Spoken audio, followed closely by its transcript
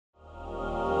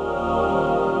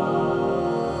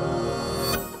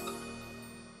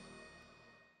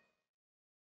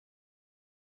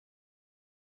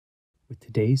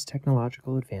today's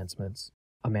technological advancements,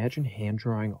 imagine hand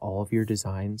drawing all of your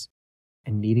designs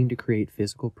and needing to create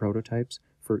physical prototypes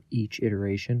for each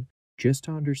iteration just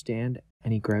to understand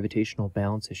any gravitational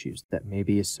balance issues that may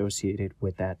be associated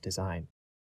with that design.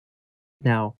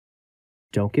 Now,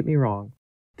 don't get me wrong,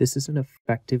 this is an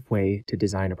effective way to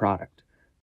design a product.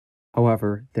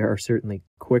 However, there are certainly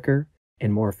quicker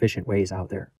and more efficient ways out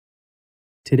there.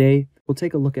 Today, we'll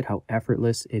take a look at how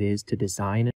effortless it is to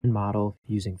design and model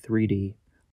using 3D,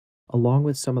 along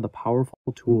with some of the powerful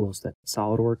tools that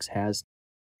SOLIDWORKS has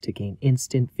to gain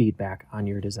instant feedback on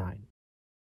your design.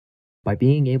 By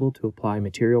being able to apply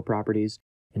material properties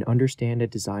and understand a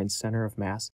design's center of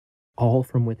mass, all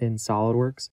from within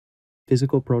SOLIDWORKS,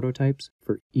 physical prototypes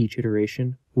for each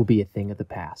iteration will be a thing of the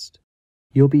past.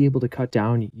 You'll be able to cut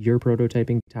down your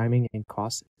prototyping timing and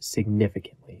costs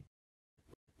significantly.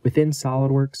 Within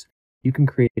SOLIDWORKS, you can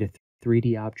create a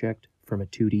 3D object from a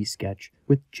 2D sketch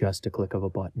with just a click of a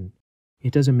button.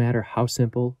 It doesn't matter how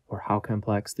simple or how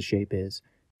complex the shape is,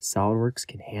 SOLIDWORKS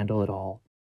can handle it all.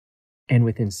 And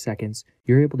within seconds,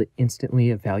 you're able to instantly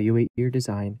evaluate your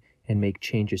design and make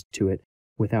changes to it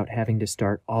without having to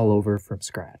start all over from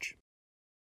scratch.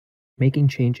 Making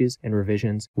changes and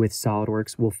revisions with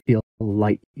SOLIDWORKS will feel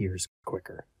light years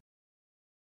quicker.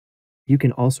 You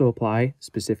can also apply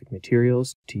specific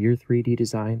materials to your 3D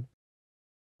design.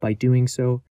 By doing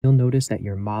so, you'll notice that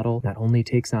your model not only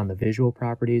takes on the visual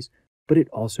properties, but it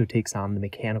also takes on the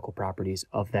mechanical properties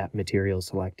of that material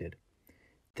selected.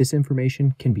 This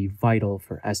information can be vital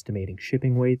for estimating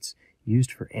shipping weights,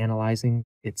 used for analyzing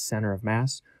its center of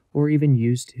mass, or even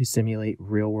used to simulate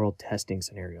real-world testing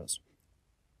scenarios.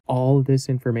 All of this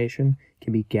information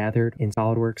can be gathered in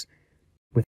SOLIDWORKS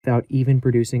without even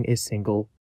producing a single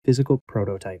physical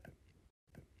prototype.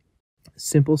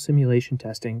 Simple simulation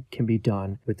testing can be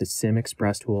done with the Sim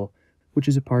Express tool, which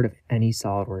is a part of any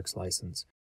SOLIDWORKS license.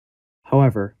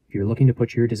 However, if you're looking to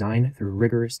put your design through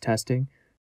rigorous testing,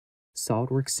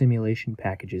 SOLIDWORKS simulation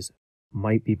packages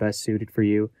might be best suited for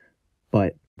you,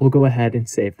 but we'll go ahead and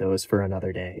save those for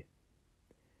another day.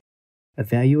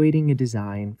 Evaluating a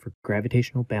design for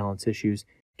gravitational balance issues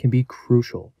can be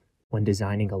crucial when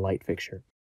designing a light fixture,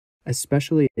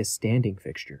 especially a standing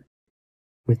fixture.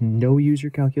 With no user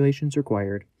calculations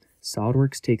required,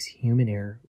 SOLIDWORKS takes human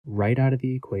error right out of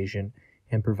the equation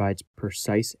and provides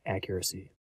precise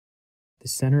accuracy. The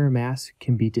center of mass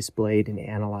can be displayed and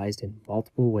analyzed in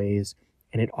multiple ways,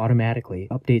 and it automatically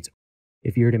updates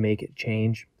if you're to make a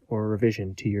change or a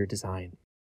revision to your design.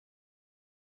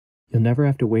 You'll never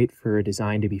have to wait for a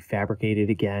design to be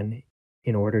fabricated again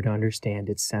in order to understand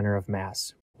its center of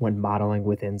mass when modeling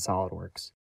within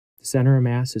SOLIDWORKS. The center of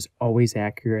mass is always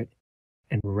accurate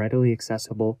and readily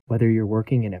accessible whether you're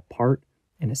working in a part,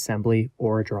 an assembly,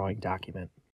 or a drawing document.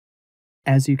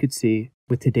 As you could see,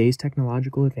 with today's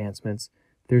technological advancements,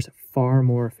 there's far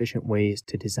more efficient ways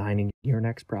to designing your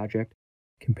next project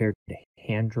compared to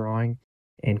hand drawing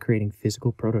and creating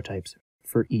physical prototypes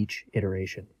for each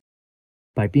iteration.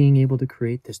 By being able to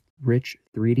create this rich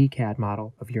 3D CAD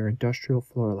model of your industrial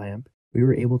floor lamp, we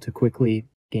were able to quickly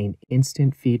gain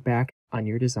instant feedback on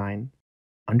your design,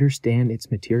 understand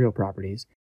its material properties,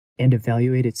 and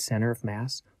evaluate its center of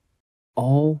mass,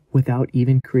 all without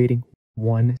even creating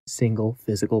one single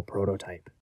physical prototype.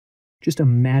 Just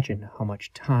imagine how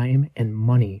much time and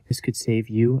money this could save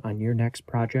you on your next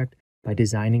project by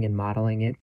designing and modeling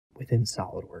it within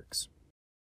SOLIDWORKS.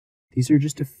 These are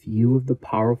just a few of the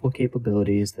powerful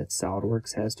capabilities that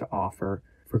SOLIDWORKS has to offer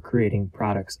for creating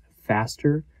products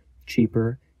faster,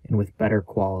 cheaper, and with better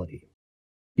quality.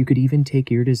 You could even take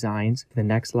your designs to the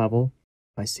next level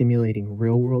by simulating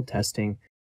real-world testing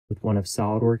with one of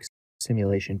SOLIDWORKS'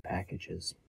 simulation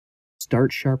packages.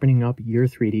 Start sharpening up your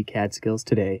 3D CAD skills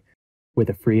today with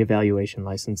a free evaluation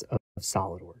license of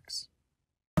SOLIDWORKS.